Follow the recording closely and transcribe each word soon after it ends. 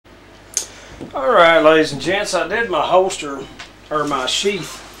Alright, ladies and gents, I did my holster, or my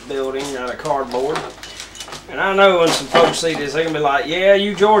sheath building out of cardboard. And I know when some folks see this, they're going to be like, yeah,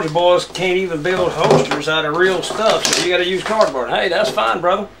 you Georgia boys can't even build holsters out of real stuff, so you got to use cardboard. Hey, that's fine,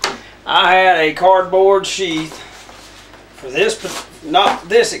 brother. I had a cardboard sheath for this, not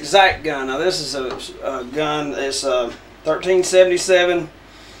this exact gun. Now, this is a gun, it's a 1377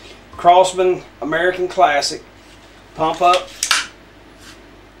 Crossman American Classic pump-up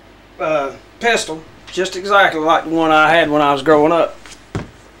pistol, just exactly like the one I had when I was growing up.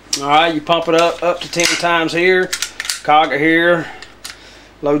 Alright, you pump it up to 10 times here, cogger here,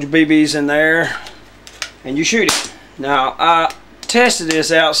 load your BBs in there, and you shoot it. Now, I tested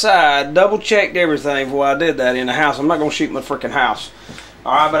this outside, double checked everything before I did that in the house. I'm not going to shoot my freaking house.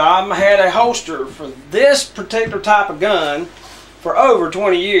 Alright, but I had a holster for this particular type of gun for over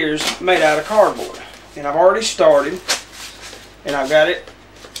 20 years made out of cardboard. And I've already started, and I've got it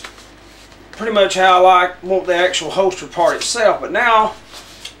pretty much how I want the actual holster part itself. But now,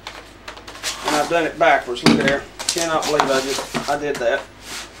 and I've done it backwards. Look at there. Cannot believe I did that.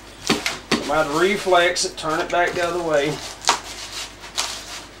 I'm going to reflex it, turn it back the other way.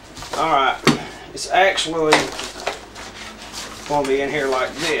 Alright. It's actually going to be in here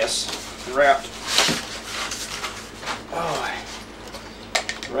like this. Wrapped. Oh,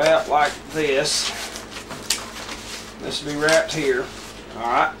 wrapped like this. This will be wrapped here.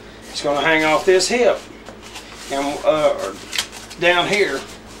 Alright. It's going to hang off this hip. And down here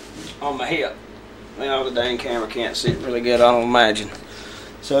on my hip. Now the dang camera can't see it really good, I don't imagine.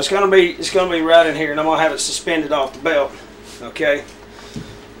 So it's gonna be right in here, and I'm gonna have it suspended off the belt. Okay.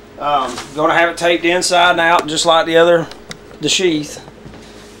 Gonna have it taped inside and out just like the sheath.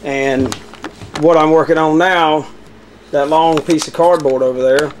 And what I'm working on now, that long piece of cardboard over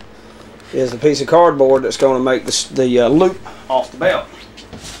there, is the piece of cardboard that's gonna make the loop off the belt.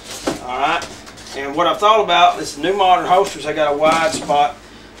 Alright. And what I've thought about is the new modern holsters, I got a wide spot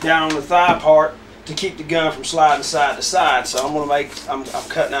down on the thigh part to keep the gun from sliding side to side. So I'm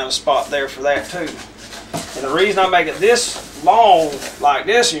cutting out a spot there for that too. And the reason I make it this long like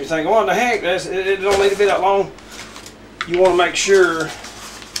this, and you're thinking, what the heck, it don't need to be that long. You want to make sure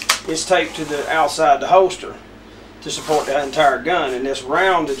it's taped to the outside of the holster to support the entire gun. And this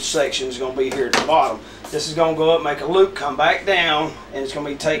rounded section is going to be here at the bottom. This is going to go up, make a loop, come back down, and it's going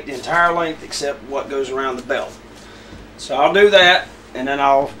to be taped the entire length except what goes around the belt. So I'll do that, and then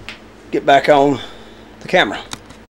I'll get back on the camera.